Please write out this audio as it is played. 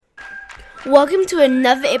Welcome to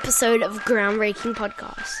another episode of Groundbreaking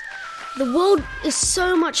Podcast. The world is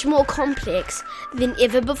so much more complex than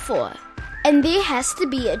ever before, and there has to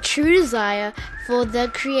be a true desire for the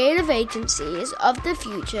creative agencies of the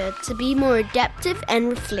future to be more adaptive and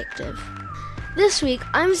reflective. This week,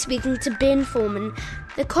 I'm speaking to Ben Foreman,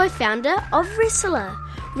 the co-founder of Wrestler.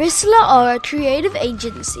 Wrestler are a creative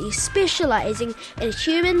agency specializing in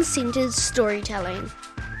human-centered storytelling.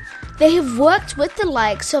 They have worked with the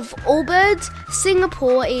likes of Allbirds,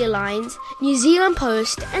 Singapore Airlines, New Zealand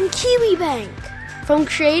Post, and KiwiBank. From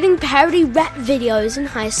creating parody rap videos in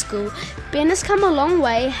high school, Ben has come a long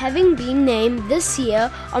way, having been named this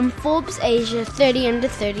year on Forbes Asia 30 Under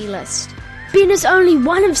 30 list. Ben is only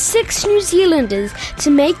one of 6 New Zealanders to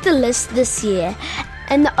make the list this year,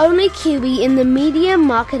 and the only Kiwi in the media,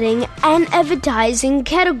 marketing, and advertising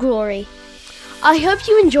category. I hope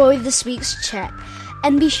you enjoy this week's chat.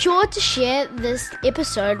 And be sure to share this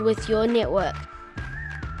episode with your network.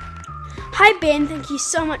 Hi Ben, thank you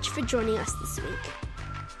so much for joining us this week.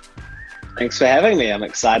 Thanks for having me. I'm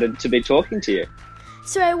excited to be talking to you.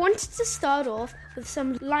 So I wanted to start off with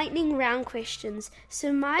some lightning round questions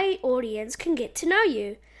so my audience can get to know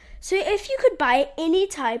you. So if you could buy any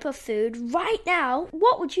type of food right now,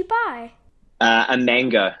 what would you buy? A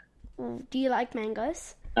mango. Do you like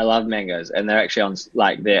mangoes? I love mangoes, and they're actually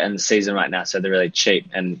they're in season right now, so they're really cheap.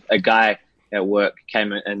 And a guy at work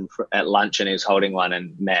came in at lunch and he was holding one,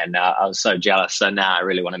 and man, now I was so jealous. So now I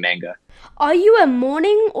really want a mango. Are you a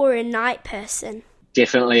morning or a night person?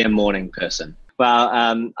 Definitely a morning person.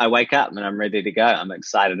 Well, I wake up and I'm ready to go. I'm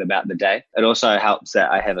excited about the day. It also helps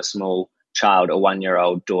that I have a small child, a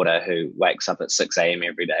 1-year-old daughter who wakes up at 6 a.m.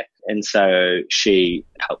 every day. And so she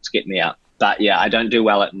helps get me up. But yeah, I don't do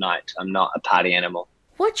well at night. I'm not a party animal.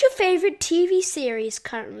 What's your favourite TV series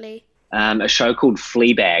currently? A show called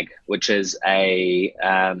Fleabag, which is a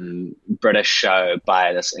British show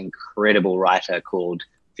by this incredible writer called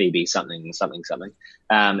Phoebe something,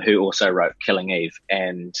 who also wrote Killing Eve.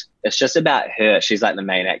 And it's just about her. She's like the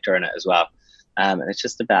main actor in it as well. And it's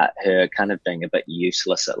just about her kind of being a bit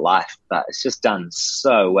useless at life, but it's just done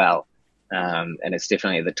so well. And it's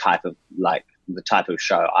definitely the type of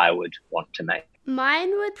show I would want to make.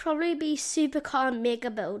 Mine would probably be Supercar Mega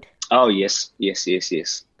Build. Oh, yes.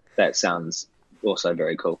 That sounds also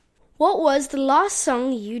very cool. What was the last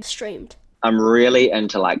song you streamed? I'm really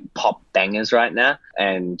into pop bangers right now.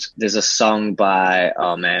 And there's a song by,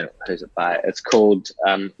 who's it by? It's called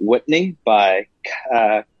Whitney by,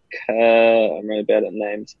 I'm really bad at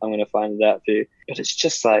names. I'm going to find it out for you. But it's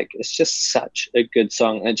just such a good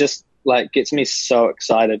song. It just gets me so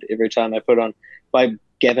excited every time I put it on. By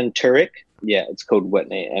Gavin Turek. Yeah, it's called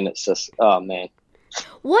Whitney, and it's just, oh, man.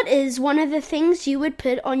 What is one of the things you would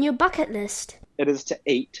put on your bucket list? It is to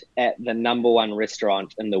eat at the number one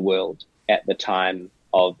restaurant in the world at the time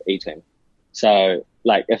of eating. So,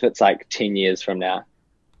 if it's 10 years from now,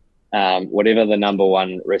 whatever the number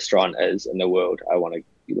one restaurant is in the world,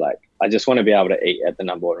 I just want to be able to eat at the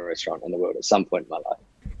number one restaurant in the world at some point in my life.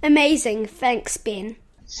 Amazing. Thanks, Ben.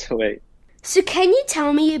 Sweet. So can you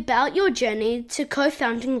tell me about your journey to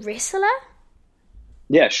co-founding Wrestler?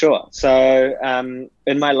 Yeah, sure. So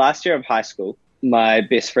in my last year of high school, my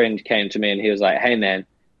best friend came to me and he was like, hey, man,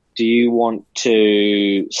 do you want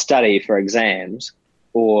to study for exams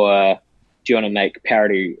or do you want to make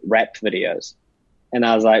parody rap videos? And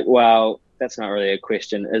I was like, well, that's not really a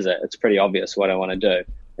question, is it? It's pretty obvious what I want to do.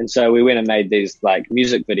 And so we went and made these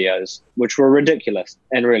music videos, which were ridiculous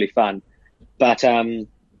and really fun. But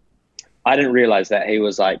I didn't realize that he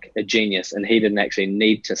was a genius and he didn't actually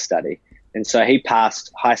need to study. And so he passed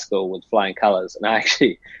high school with flying colors, and I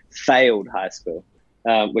actually failed high school,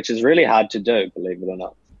 which is really hard to do, believe it or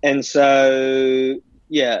not. And so,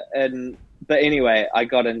 yeah, but anyway, I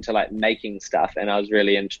got into making stuff, and I was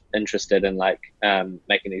really interested in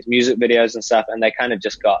making these music videos and stuff, and they kind of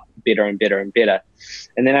just got better and better and better.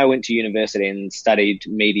 And then I went to university and studied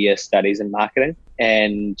media studies and marketing.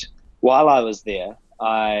 And while I was there,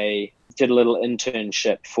 I did a little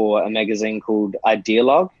internship for a magazine called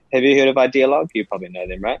Idealog. Have you heard of Idealog? You probably know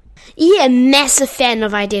them, right? Yeah, massive fan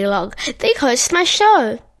of Idealog. They host my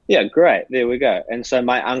show. Yeah, great. There we go. And so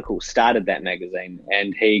my uncle started that magazine,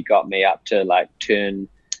 and he got me up to turn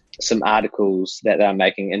some articles that they're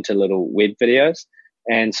making into little web videos.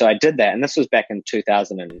 And so I did that. And this was back in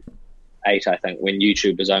 2008, I think, when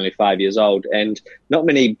YouTube was only 5 years old. And not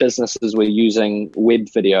many businesses were using web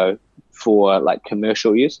video for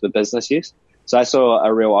commercial use, for business use. So I saw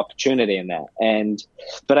a real opportunity in that.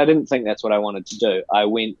 But I didn't think that's what I wanted to do. I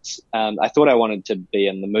thought I wanted to be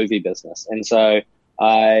in the movie business. And so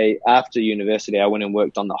After university, I went and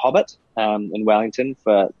worked on The Hobbit in Wellington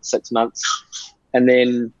for 6 months, and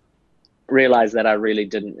then realized that I really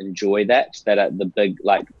didn't enjoy that the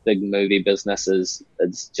big movie business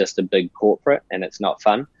it's just a big corporate and it's not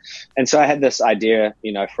fun. And so I had this idea,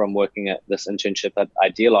 from working at this internship at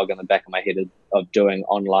Idealog in the back of my head of doing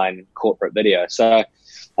online corporate video. So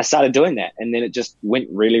I started doing that, and then it just went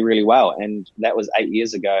really, really well. And that was 8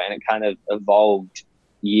 years ago, and it kind of evolved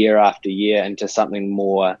year after year into something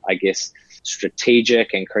more, I guess,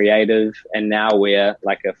 strategic and creative. And now we're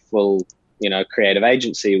like a full creative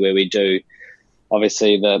agency where we do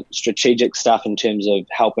obviously the strategic stuff in terms of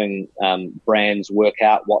helping brands work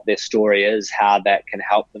out what their story is, how that can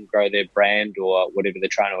help them grow their brand or whatever they're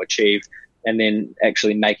trying to achieve, and then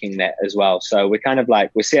actually making that as well. So we're kind of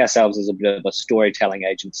we see ourselves as a bit of a storytelling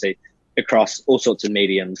agency across all sorts of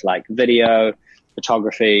mediums like video,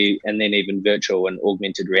 photography, and then even virtual and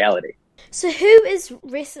augmented reality. So who is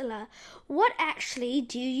Wrestler? What actually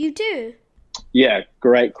do you do? Yeah,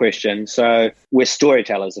 great question. So we're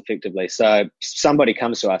storytellers effectively. So somebody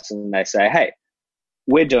comes to us and they say, hey,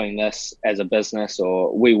 we're doing this as a business,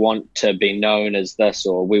 or we want to be known as this,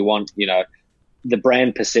 or we want, the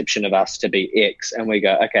brand perception of us to be X. And we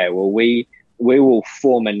go, okay, well, we will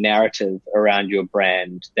form a narrative around your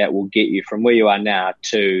brand that will get you from where you are now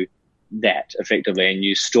to that effectively, and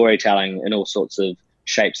use storytelling in all sorts of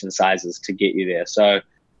shapes and sizes to get you there. So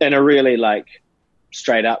in a really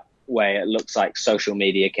straight up way, it looks like social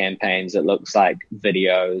media campaigns, it looks like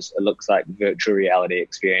videos, it looks like virtual reality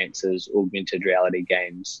experiences, augmented reality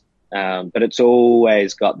games, but it's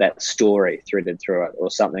always got that story threaded through it, or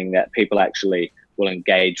something that people actually will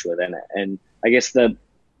engage with in it. And I guess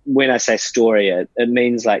when I say story, it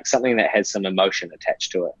means something that has some emotion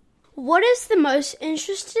attached to it. What is the most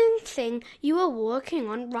interesting thing you are working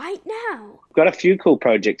on right now? Got a few cool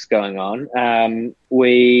projects going on.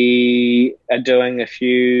 We are doing a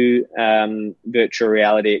few virtual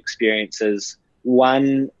reality experiences.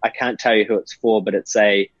 One, I can't tell you who it's for, but it's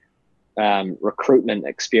a recruitment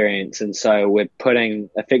experience. And so we're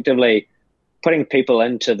effectively putting people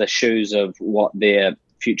into the shoes of what their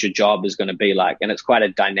future job is going to be like. And it's quite a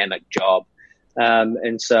dynamic job.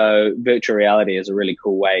 And so virtual reality is a really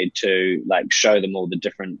cool way to show them all the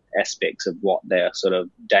different aspects of what their sort of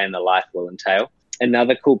day in the life will entail.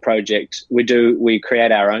 Another cool project we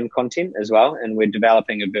create our own content as well, and we're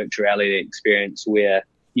developing a virtual reality experience where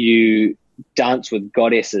you dance with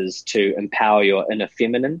goddesses to empower your inner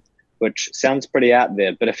feminine, which sounds pretty out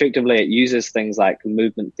there, but effectively it uses things like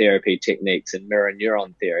movement therapy techniques and mirror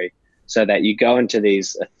neuron theory, so that you go into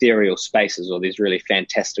these ethereal spaces, or these really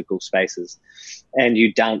fantastical spaces, and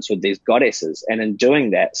you dance with these goddesses. And in doing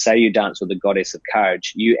that, say you dance with the goddess of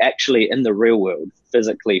courage, you actually, in the real world,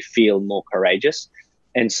 physically feel more courageous.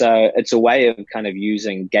 And so it's a way of kind of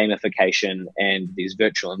using gamification and these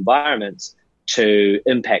virtual environments to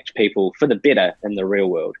impact people for the better in the real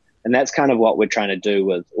world. And that's kind of what we're trying to do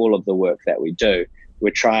with all of the work that we do.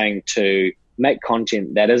 We're trying to make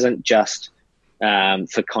content that isn't just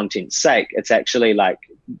for content's sake. It's actually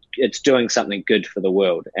it's doing something good for the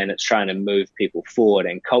world, and it's trying to move people forward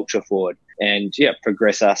and culture forward and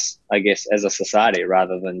progress us, I guess, as a society,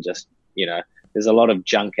 rather than just, there's a lot of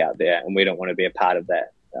junk out there and we don't want to be a part of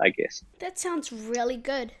that, I guess. That sounds really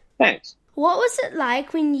good. Thanks. What was it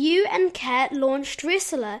like when you and Kat launched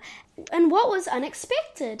Wrestler, and what was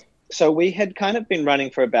unexpected? So we had kind of been running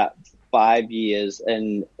for about 5 years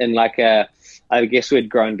in I guess we'd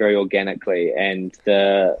grown very organically, and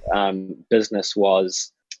the business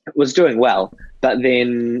was doing well. But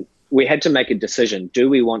then we had to make a decision. Do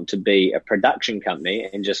we want to be a production company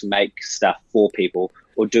and just make stuff for people,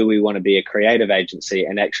 or do we want to be a creative agency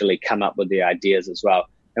and actually come up with the ideas as well?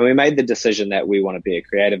 And we made the decision that we want to be a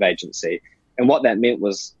creative agency. And what that meant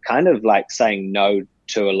was kind of saying no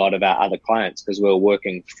to a lot of our other clients, because we were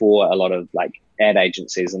working for a lot of ad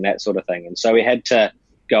agencies and that sort of thing. And so we had to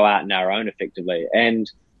go out on our own effectively. And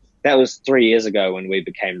that was 3 years ago when we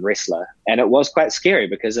became Wrestler. And it was quite scary,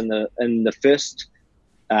 because in the first,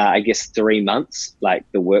 I guess, 3 months,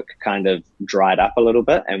 the work kind of dried up a little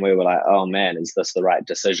bit, and we were like, oh man, is this the right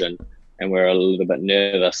decision? And we were a little bit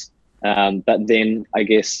nervous. But then I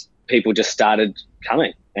guess people just started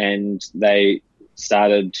coming, and they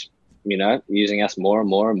started, using us more and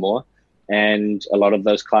more and more. And a lot of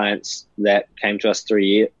those clients that came to us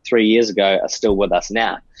 3 years ago are still with us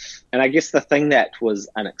now. And I guess the thing that was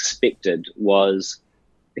unexpected was,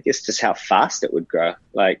 I guess, just how fast it would grow.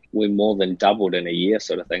 We more than doubled in a year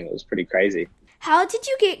sort of thing. It was pretty crazy. How did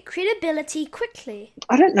you get credibility quickly?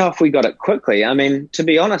 I don't know if we got it quickly. I mean, to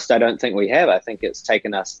be honest, I don't think we have. I think it's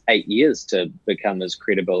taken us 8 years to become as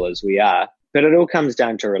credible as we are. But it all comes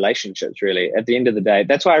down to relationships, really. At the end of the day,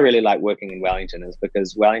 that's why I really like working in Wellington, is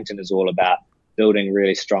because Wellington is all about building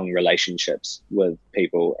really strong relationships with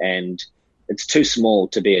people, and it's too small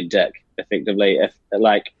to be a dick. Effectively,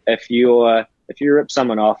 if you rip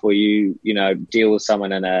someone off, or you deal with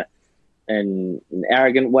someone in an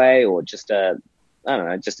arrogant way, or just a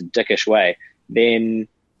dickish way, then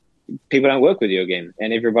people don't work with you again,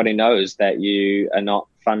 and everybody knows that you are not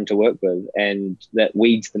fun to work with, and that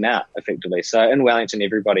weeds them out effectively. So in Wellington,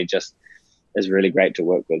 everybody just is really great to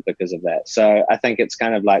work with because of that. So I think it's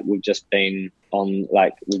kind of like we've just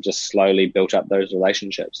slowly built up those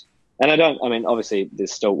relationships. And obviously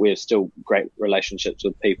we have still great relationships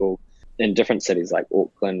with people in different cities like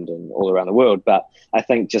Auckland and all around the world. But I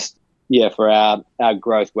think for our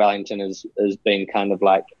growth, Wellington has been kind of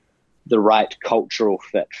like the right cultural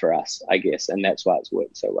fit for us, I guess. And that's why it's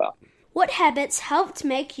worked so well. What habits helped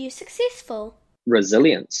make you successful?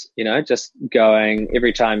 Resilience, just going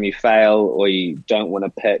every time you fail, or you don't want to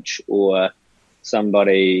pitch, or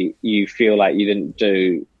you feel like you didn't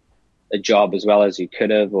do a job as well as you could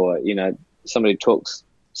have, or, somebody talks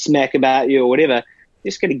smack about you or whatever, you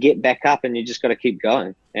just got to get back up and you just got to keep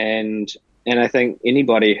going. And I think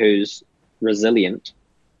anybody who's resilient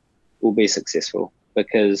will be successful,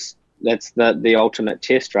 because that's the ultimate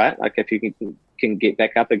test, right? Like if you can get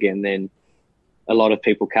back up again, then a lot of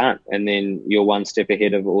people can't. And then you're one step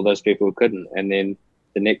ahead of all those people who couldn't. And then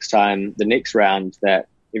the next round that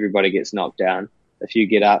everybody gets knocked down, if you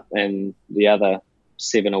get up and the other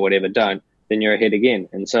 7 or whatever don't, then you're ahead again.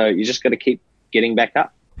 And so you just got to keep getting back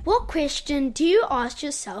up. What question do you ask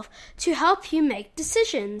yourself to help you make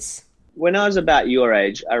decisions? When I was about your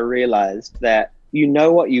age, I realized that you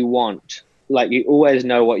know what you want. Like you always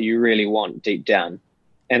know what you really want deep down.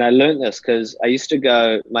 And I learned this because I used to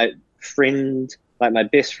go, my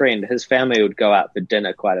best friend, his family would go out for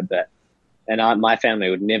dinner quite a bit. And my family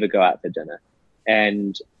would never go out for dinner.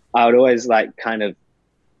 And I would always kind of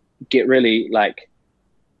get really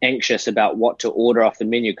anxious about what to order off the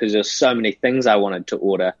menu, because there's so many things I wanted to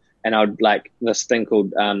order. And I would this thing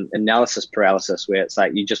called analysis paralysis, where it's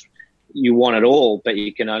like you want it all, but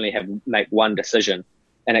you can only make one decision.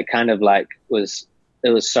 And it kind of was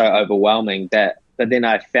so overwhelming but then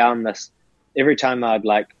I found this every time I'd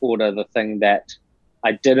order the thing that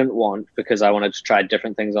I didn't want, because I wanted to try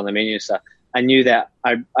different things on the menu. So I knew that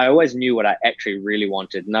I always knew what I actually really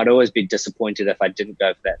wanted, and I'd always be disappointed if I didn't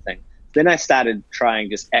go for that thing. Then I started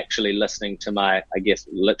trying just actually listening to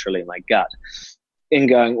literally my gut, and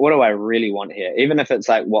going, what do I really want here? Even if it's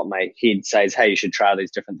what my head says, hey, you should try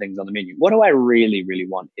these different things on the menu. What do I really, really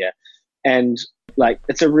want here? And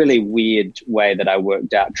it's a really weird way that I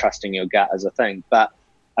worked out trusting your gut as a thing, but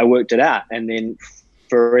I worked it out. And then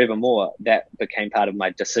forevermore, that became part of my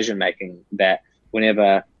decision making, that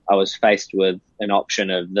whenever I was faced with an option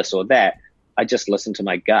of this or that, I just listened to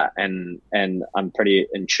my gut, and I'm pretty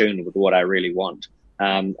in tune with what I really want.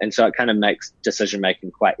 And so it kind of makes decision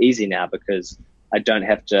making quite easy now, because I don't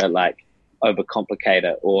have to overcomplicate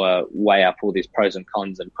it or weigh up all these pros and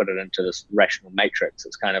cons and put it into this rational matrix.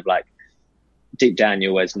 It's kind of deep down, you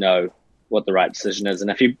always know what the right decision is. And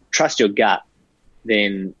if you trust your gut,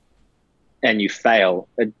 and you fail,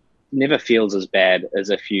 it never feels as bad as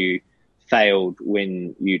if you failed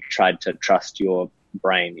when you tried to trust your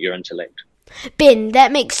brain, your intellect. Ben,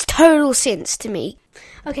 that makes total sense to me.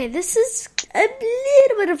 Okay, this is a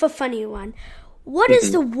little bit of a funny one. What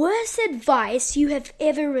is the worst advice you have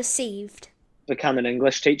ever received? Become an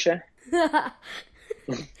English teacher.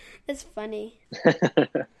 That's funny.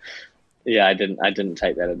 Yeah, I didn't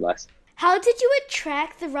take that advice. How did you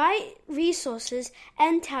attract the right resources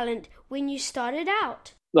and talent when you started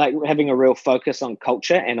out? Having a real focus on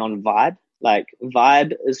culture and on vibe.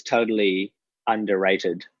 Vibe is totally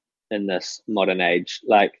underrated in this modern age.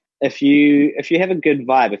 If you have a good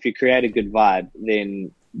vibe, if you create a good vibe,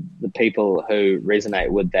 then the people who resonate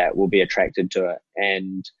with that will be attracted to it,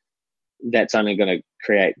 and that's only going to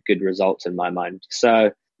create good results in my mind.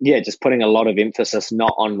 So yeah, just putting a lot of emphasis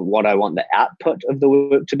not on what I want the output of the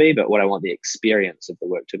work to be, but what I want the experience of the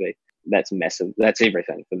work to be. That's massive. That's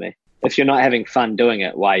everything for me. If you're not having fun doing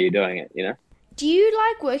it, why are you doing it, Do you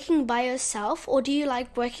like working by yourself, or do you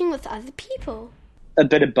like working with other people? A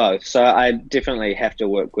bit of both. So I definitely have to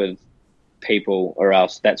work with people, or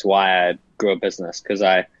else that's why I grew a business, because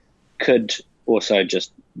I could also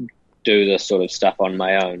just do this sort of stuff on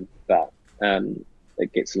my own, but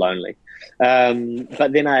it gets lonely.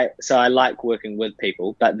 But then I like working with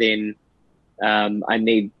people, but then I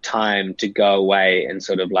need time to go away and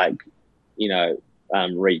sort of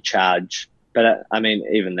recharge. But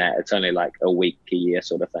even that, it's only a week, a year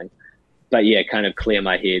sort of thing. but yeah, kind of clear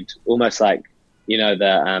my head, almost like,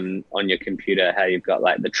 the on your computer, how you've got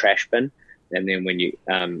like the trash bin, and then when you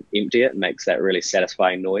empty it makes that really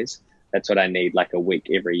satisfying noise. That's what I need like a week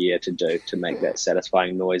every year to do, to make that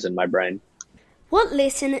satisfying noise in my brain. What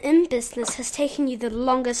lesson in business has taken you the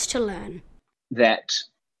longest to learn? That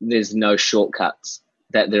there's no shortcuts,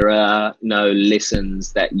 that there are no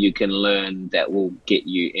lessons that you can learn that will get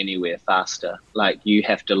you anywhere faster. Like, you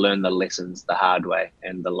have to learn the lessons the hard way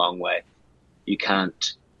and the long way.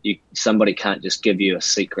 Somebody can't just give you a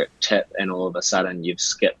secret tip and all of a sudden you've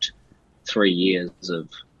skipped 3 years of,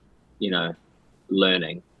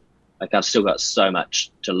 learning. Like, I've still got so much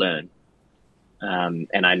to learn.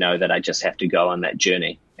 And I know that I just have to go on that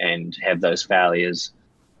journey and have those failures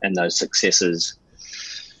and those successes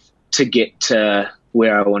to get to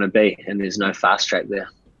where I want to be. And there's no fast track there.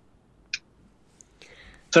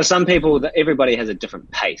 For some people, everybody has a different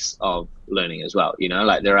pace of learning as well.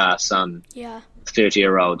 Like there are some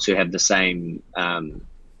 30-year-olds who have the same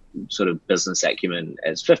sort of business acumen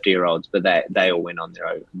as 50-year-olds, but they all went on their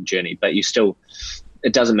own journey. But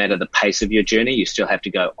it doesn't matter the pace of your journey. You still have to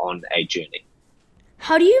go on a journey.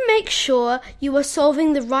 How do you make sure you are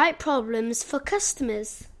solving the right problems for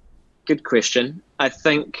customers? Good question. I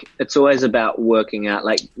think it's always about working out,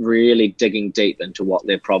 like really digging deep into what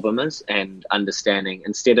their problem is and understanding,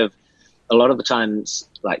 instead of, a lot of the times,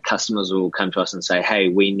 like customers will come to us and say, hey,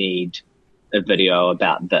 we need a video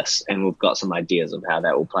about this, and we've got some ideas of how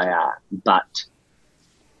that will play out. But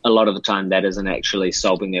a lot of the time that isn't actually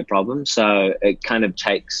solving their problem. So it kind of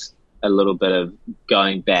takes a little bit of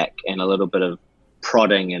going back and a little bit of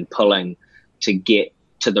prodding and pulling to get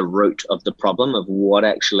to the root of the problem of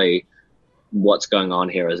what's going on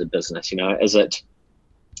here as a business. Is it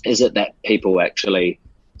that people actually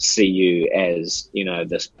see you as,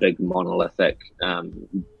 this big monolithic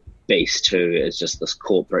beast who is just this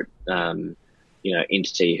corporate,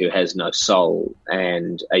 entity who has no soul?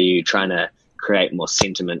 And are you trying to create more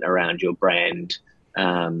sentiment around your brand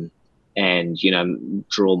and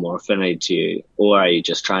draw more affinity to you? Or are you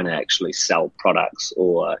just trying to actually sell products?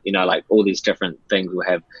 Or, like all these different things will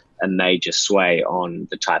have a major sway on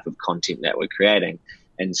the type of content that we're creating.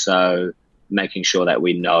 And so making sure that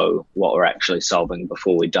we know what we're actually solving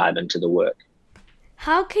before we dive into the work.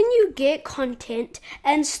 How can you get content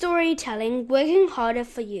and storytelling working harder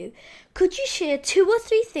for you? Could you share 2 or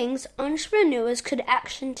 3 things entrepreneurs could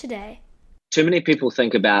action today? Too many people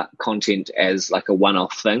think about content as like a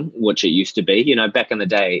one-off thing, which it used to be. Back in the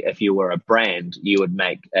day, if you were a brand, you would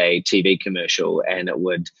make a TV commercial and it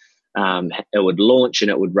would launch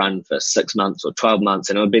and it would run for 6 months or 12 months,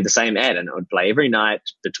 and it would be the same ad and it would play every night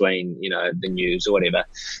between, the news or whatever.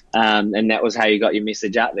 And that was how you got your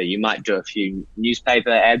message out there. You might do a few newspaper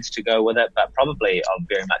ads to go with it, but probably of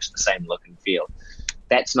very much the same look and feel.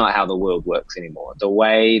 That's not how the world works anymore. The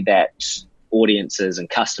way that audiences and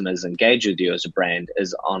customers engage with you as a brand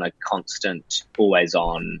is on a constant, always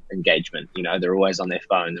on engagement. They're always on their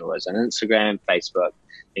phone, they're always on Instagram, Facebook,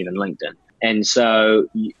 even LinkedIn. And so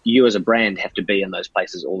you as a brand have to be in those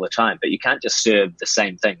places all the time, but you can't just serve the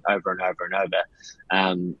same thing over and over and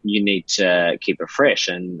over. You need to keep it fresh,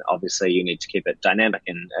 and obviously you need to keep it dynamic.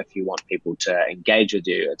 And if you want people to engage with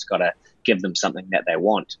you, it's got to give them something that they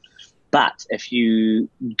want. But if you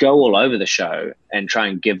go all over the show and try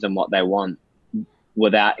and give them what they want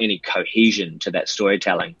without any cohesion to that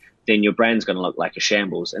storytelling, then your brand's going to look like a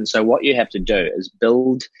shambles. And so what you have to do is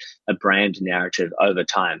build a brand narrative over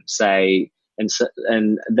time, and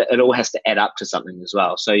it all has to add up to something as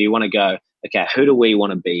well. So you want to go, okay, who do we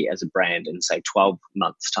want to be as a brand in, say, 12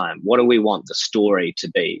 months' time? What do we want the story to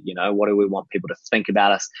be? What do we want people to think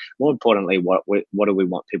about us? More importantly, what do we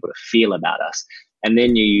want people to feel about us? And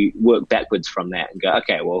then you work backwards from that and go,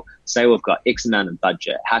 okay, well, say we've got X amount of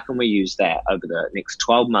budget. How can we use that over the next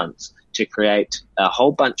 12 months to create a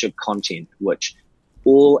whole bunch of content which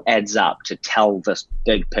all adds up to tell this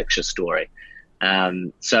big picture story?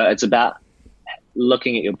 So it's about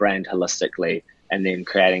looking at your brand holistically and then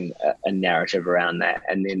creating a narrative around that,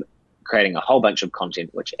 and then creating a whole bunch of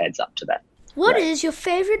content which adds up to that. What is your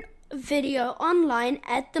favorite video online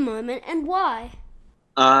at the moment, and why?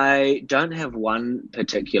 I don't have one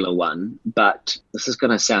particular one, but this is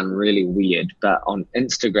going to sound really weird, but on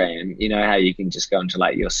Instagram, you know how you can just go into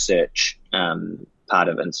like your search part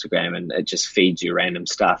of Instagram and it just feeds you random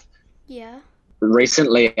stuff. Yeah.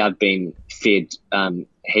 Recently, I've been fed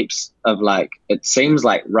heaps of it seems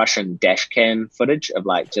like Russian dash cam footage of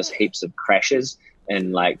just heaps of crashes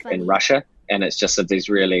in Russia. And it's just of these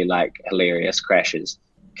really hilarious crashes,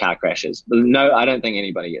 car crashes. No, I don't think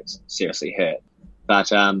anybody gets seriously hurt.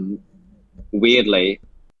 But weirdly,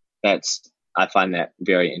 that's I find that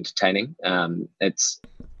very entertaining. It's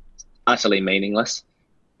utterly meaningless,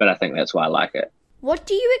 but I think that's why I like it. What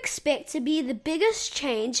do you expect to be the biggest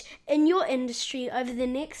change in your industry over the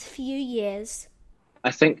next few years?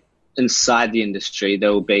 I think inside the industry,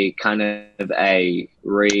 there will be kind of a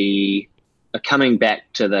coming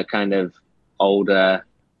back to the kind of older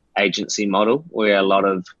agency model where a lot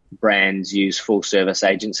of brands use full service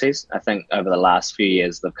agencies. I think over the last few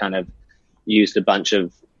years, they've kind of used a bunch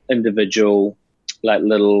of individual, like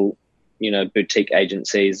little, boutique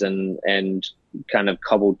agencies and kind of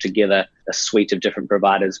cobbled together a suite of different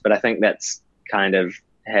providers. But I think that's kind of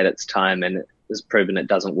had its time and it has proven it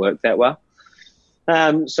doesn't work that well.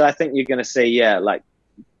 So I think you're going to see, like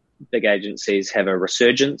big agencies have a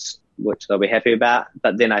resurgence, which they'll be happy about.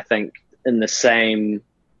 But then I think in the same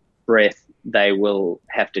breath, they will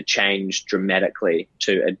have to change dramatically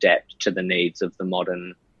to adapt to the needs of the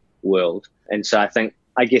modern world. And so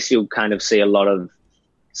I guess you'll kind of see a lot of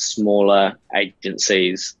smaller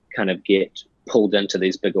agencies kind of get pulled into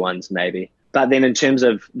these bigger ones maybe. But then in terms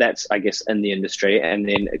of that's, I guess, in the industry, and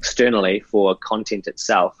then externally for content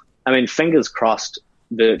itself, I mean, fingers crossed,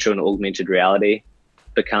 virtual and augmented reality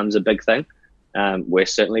becomes a big thing. We're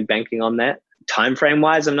certainly banking on that. Time frame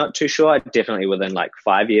wise, I'm not too sure. Definitely within like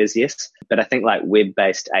 5 years, yes. But I think like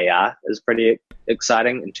web-based AR is pretty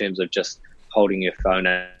exciting in terms of just holding your phone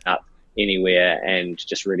up anywhere and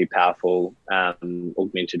just really powerful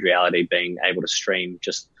augmented reality, being able to stream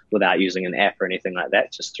just without using an app or anything like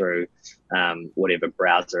that, just through whatever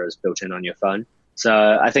browser is built in on your phone.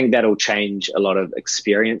 So I think that'll change a lot of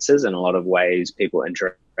experiences and a lot of ways people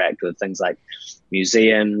interact with things like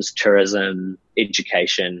museums, tourism,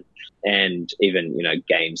 education, and even,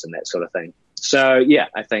 games and that sort of thing. So, yeah,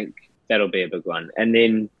 I think that'll be a big one. And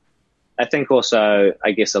then I think also,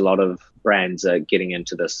 I guess a lot of brands are getting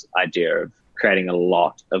into this idea of creating a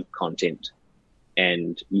lot of content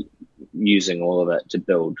and using all of it to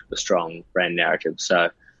build a strong brand narrative. So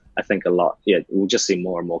I think we'll just see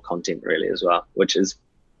more and more content really as well, which is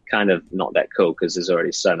kind of not that cool because there's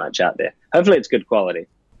already so much out there. Hopefully it's good quality.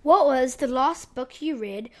 What was the last book you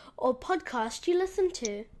read or podcast you listened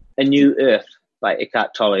to? A New Earth by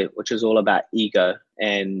Eckhart Tolle, which is all about ego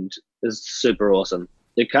and is super awesome.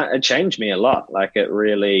 It changed me a lot. Like it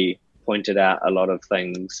really pointed out a lot of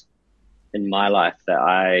things in my life that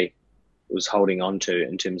I was holding on to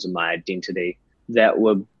in terms of my identity that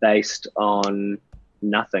were based on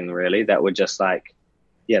nothing really, that were just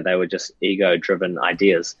they were just ego-driven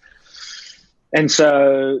ideas. And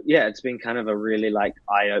so, it's been kind of a really like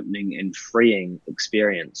eye-opening and freeing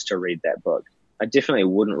experience to read that book. I definitely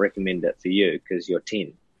wouldn't recommend it for you because you're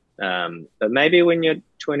 10. But maybe when you're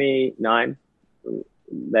 29,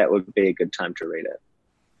 that would be a good time to read it.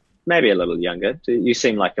 Maybe a little younger. You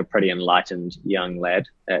seem like a pretty enlightened young lad.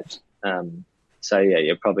 So,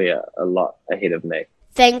 you're probably a lot ahead of me.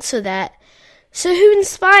 Thanks for that. So who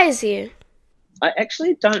inspires you? I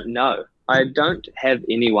actually don't know. I don't have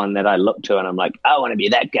anyone that I look to and I'm like, I want to be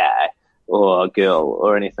that guy or girl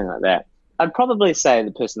or anything like that. I'd probably say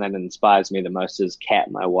the person that inspires me the most is Kat,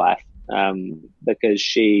 my wife, because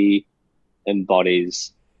she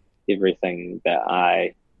embodies everything that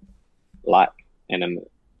I like and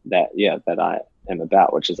that I am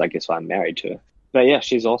about, which is, I guess, why I'm married to her. But yeah,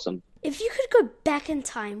 she's awesome. If you could go back in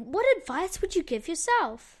time, what advice would you give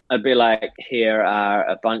yourself? I'd be like, here are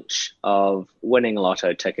a bunch of winning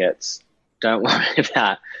lotto tickets. Don't worry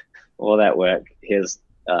about all that work. Here's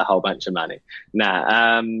a whole bunch of money.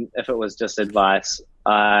 If it was just advice,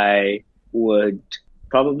 I would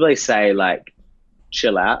probably say like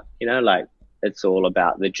chill out, like it's all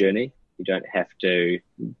about the journey. You don't have to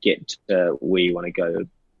get to where you want to go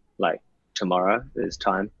like tomorrow. There's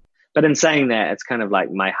time. But in saying that, it's kind of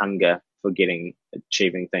like my hunger for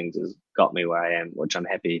achieving things has got me where I am, which I'm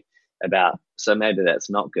happy about. So maybe that's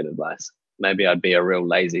not good advice. Maybe I'd be a real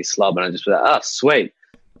lazy slob and I'd just be like, oh, sweet.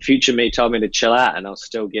 Future me told me to chill out and I'll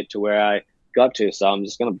still get to where I got to. So I'm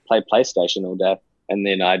just going to play PlayStation all day. And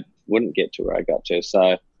then I wouldn't get to where I got to.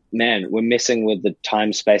 So, man, we're messing with the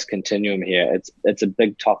time-space continuum here. It's a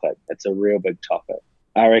big topic. It's a real big topic.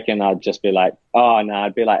 I reckon I'd just be like,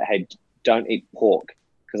 I'd be like, hey, don't eat pork.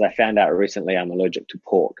 Because I found out recently I'm allergic to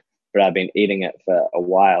pork, but I've been eating it for a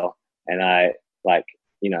while and I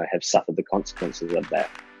have suffered the consequences of that.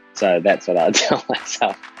 So that's what I'd tell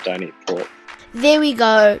myself. Don't eat pork. There we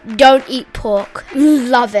go. Don't eat pork.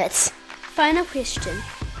 Love it. Final question.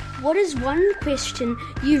 What is one question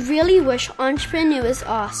you really wish entrepreneurs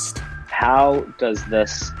asked? How does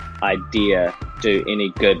this idea do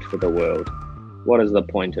any good for the world? What is the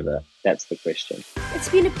point of it? That's the question. It's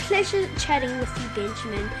been a pleasure chatting with you,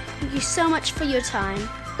 Benjamin. Thank you so much for your time.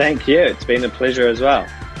 Thank you. It's been a pleasure as well.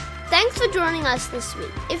 Thanks for joining us this week.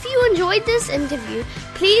 If you enjoyed this interview,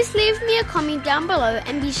 please leave me a comment down below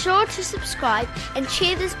and be sure to subscribe and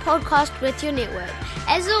share this podcast with your network.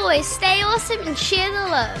 As always, stay awesome and share the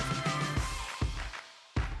love.